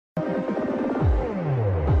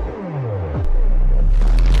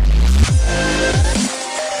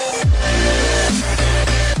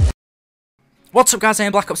What's up guys, I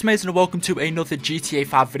am BlackOpsAmazing and welcome to another GTA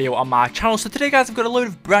 5 video on my channel. So today guys, I've got a load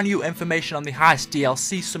of brand new information on the Heist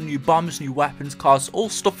DLC, some new bombs, new weapons, cars, all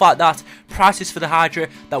stuff like that, prices for the HYDRA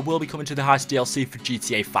that will be coming to the Heist DLC for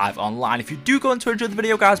GTA 5 Online. If you do go on to enjoy the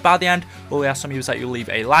video guys, by the end, all we ask from you is that you leave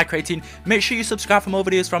a like rating, make sure you subscribe for more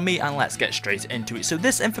videos from me, and let's get straight into it. So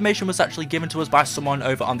this information was actually given to us by someone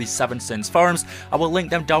over on the 7 Sins forums. I will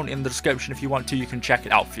link them down in the description. If you want to, you can check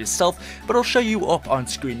it out for yourself, but I'll show you up on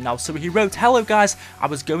screen now. So he wrote, "Hello guys, I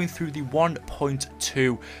was going through the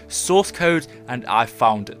 1.2 source code and I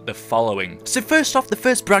found the following." So first off, the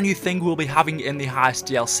first brand new thing we'll be having in the Heist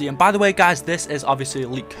DLC, and by the way guys, this is obviously a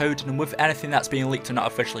leak code, and with anything that's being leaked and not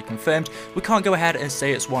officially confirmed, we can't go ahead and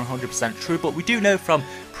say it's 100% true, but we do know from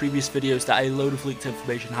previous videos that a load of leaked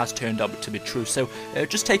information has turned out to be true, so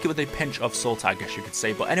just take it with a pinch of salt, I guess you could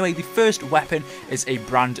say. But anyway, the first weapon is a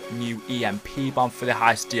brand new EMP bomb for the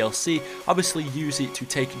Heist DLC. Obviously use it to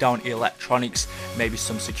take down electronics, maybe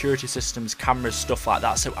some security systems, cameras, stuff like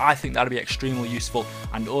that, so I think that'll be extremely useful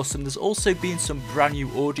and awesome. There's also been some brand new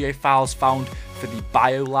audio files found for the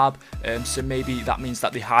biolab, so maybe that means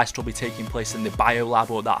that the heist will be taking place in the biolab,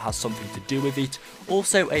 or that has something to do with it.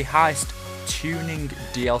 Also a heist tuning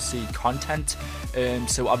DLC content,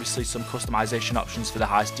 so obviously some customization options for the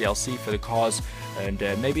Heist DLC for the cars, and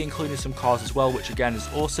maybe including some cars as well, which again is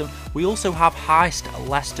awesome. We also have Heist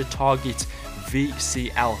Leicester Target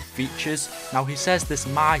VCL features. Now he says this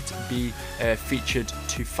might be featured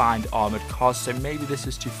to find armoured cars, so maybe this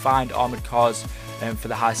is to find armoured cars for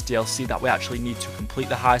the Heist DLC that we actually need to complete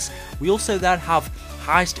the heist. We also then have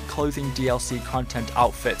Heist clothing DLC content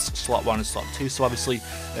outfits, slot 1 and slot 2, so obviously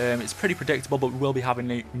it's pretty predictable, but we will be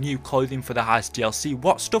having new clothing for the Heist DLC.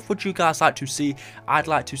 What stuff would you guys like to see? I'd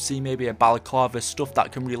like to see maybe a balaclava, stuff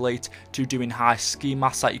that can relate to doing Heist ski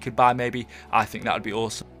masks that you could buy maybe. I think that would be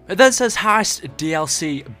awesome. It then says Heist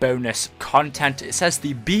DLC bonus content. It says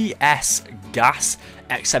the BS Gas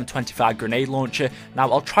XM25 grenade launcher.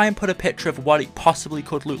 Now I'll try and put a picture of what it possibly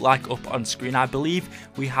could look like up on screen. I believe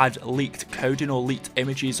we had leaked coding or leaked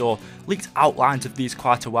images or leaked outlines of these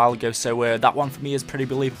quite a while ago, so that one for me is pretty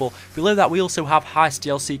believable. Below that we also have Heist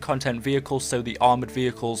DLC content vehicles, so the armoured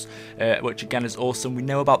vehicles, which again is awesome. We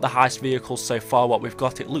know about the Heist vehicles so far, what we've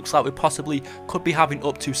got. It looks like we possibly could be having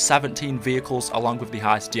up to 17 vehicles along with the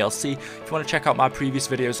Heist DLC. If you want to check out my previous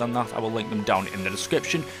videos on that, I will link them down in the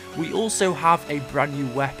description. We also have a brand new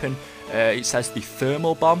weapon. It says the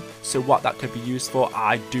thermal bomb, so what that could be used for,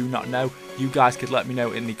 I do not know. You guys could let me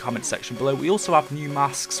know in the comment section below. We also have new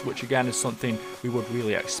masks, which again is something we would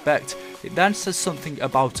really expect. It then says something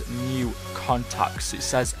about new contacts. It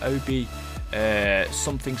says OB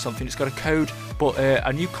something something. It's got a code, but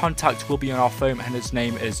a new contact will be on our phone, and his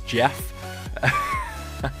name is Jeff.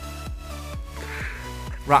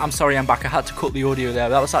 Right, I'm sorry, I'm back. I had to cut the audio there.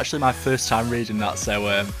 That was actually my first time reading that, so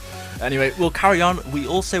anyway, we'll carry on. We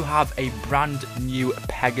also have a brand new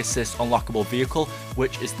Pegasus unlockable vehicle,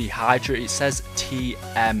 which is the HYDRA. It says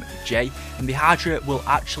TMJ, and the HYDRA will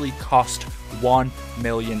actually cost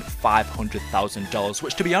 $1,500,000,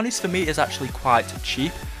 which to be honest for me is actually quite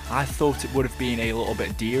cheap. I thought it would have been a little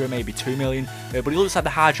bit dearer, maybe $2 million, but it looks like the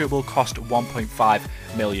HYDRA will cost $1.5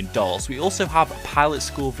 million. We also have pilot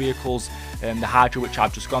school vehicles, the HYDRA, which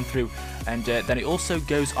I've just gone through, and then it also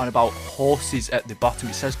goes on about horses at the bottom.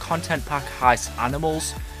 It says content pack Heist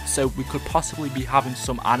animals, so we could possibly be having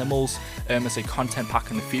some animals as a content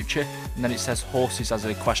pack in the future, and then it says horses as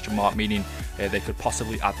a question mark, meaning they could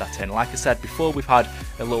possibly add that in. Like I said before, we've had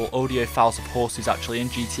a little audio files of horses actually in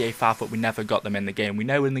GTA 5, but we never got them in the game. We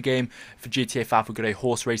know in the game for GTA 5 we got a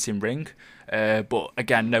horse racing ring, but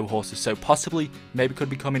again no horses, so possibly maybe could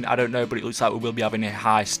be coming, I don't know, but it looks like we will be having a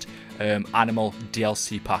Heist animal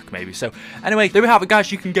DLC pack maybe. So anyway, there we have it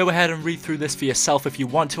guys. You can go ahead and read through this for yourself if you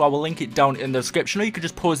want to. I will link it down in the description, or you can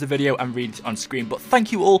just pause the video and read it on screen. But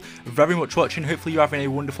thank you all very much for watching. Hopefully you're having a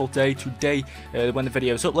wonderful day today. When the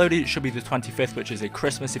video is uploaded, it should be the 25th, which is a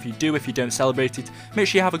Christmas. If you don't celebrate it, make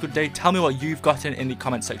sure you have a good day. Tell me what you've gotten in the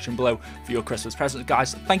comment section below for your Christmas presents,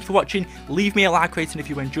 guys. Thank you for watching. Leave me a like rating if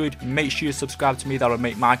you enjoyed. Make sure you subscribe to me, that will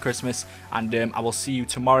make my Christmas, and I will see you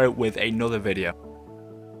tomorrow with another video.